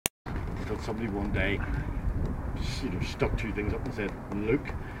until somebody one day, stuck two things up and said, look,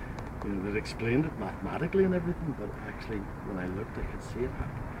 that explained it mathematically and everything, but actually when I looked I could see it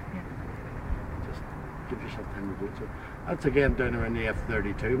happen. Yeah. Just give yourself time to do it. So that's again down around the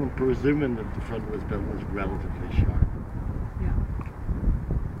F32. I'm presuming that the front of this building is relatively sharp. Yeah.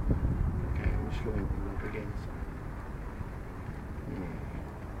 Okay, I'm just going to look again.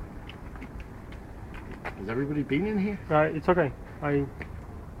 Has everybody been in here? It's okay.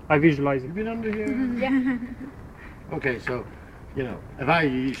 I visualize it. You've been under here? Yeah. Okay, so if I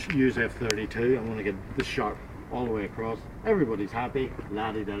use F32, I'm going to get this sharp all the way across. Everybody's happy,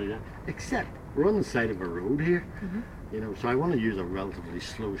 la-di-da-di-da, except we're on the side of a road here. So I want to use a relatively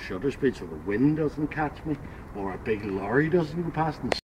slow shutter speed so the wind doesn't catch me or a big lorry doesn't go past and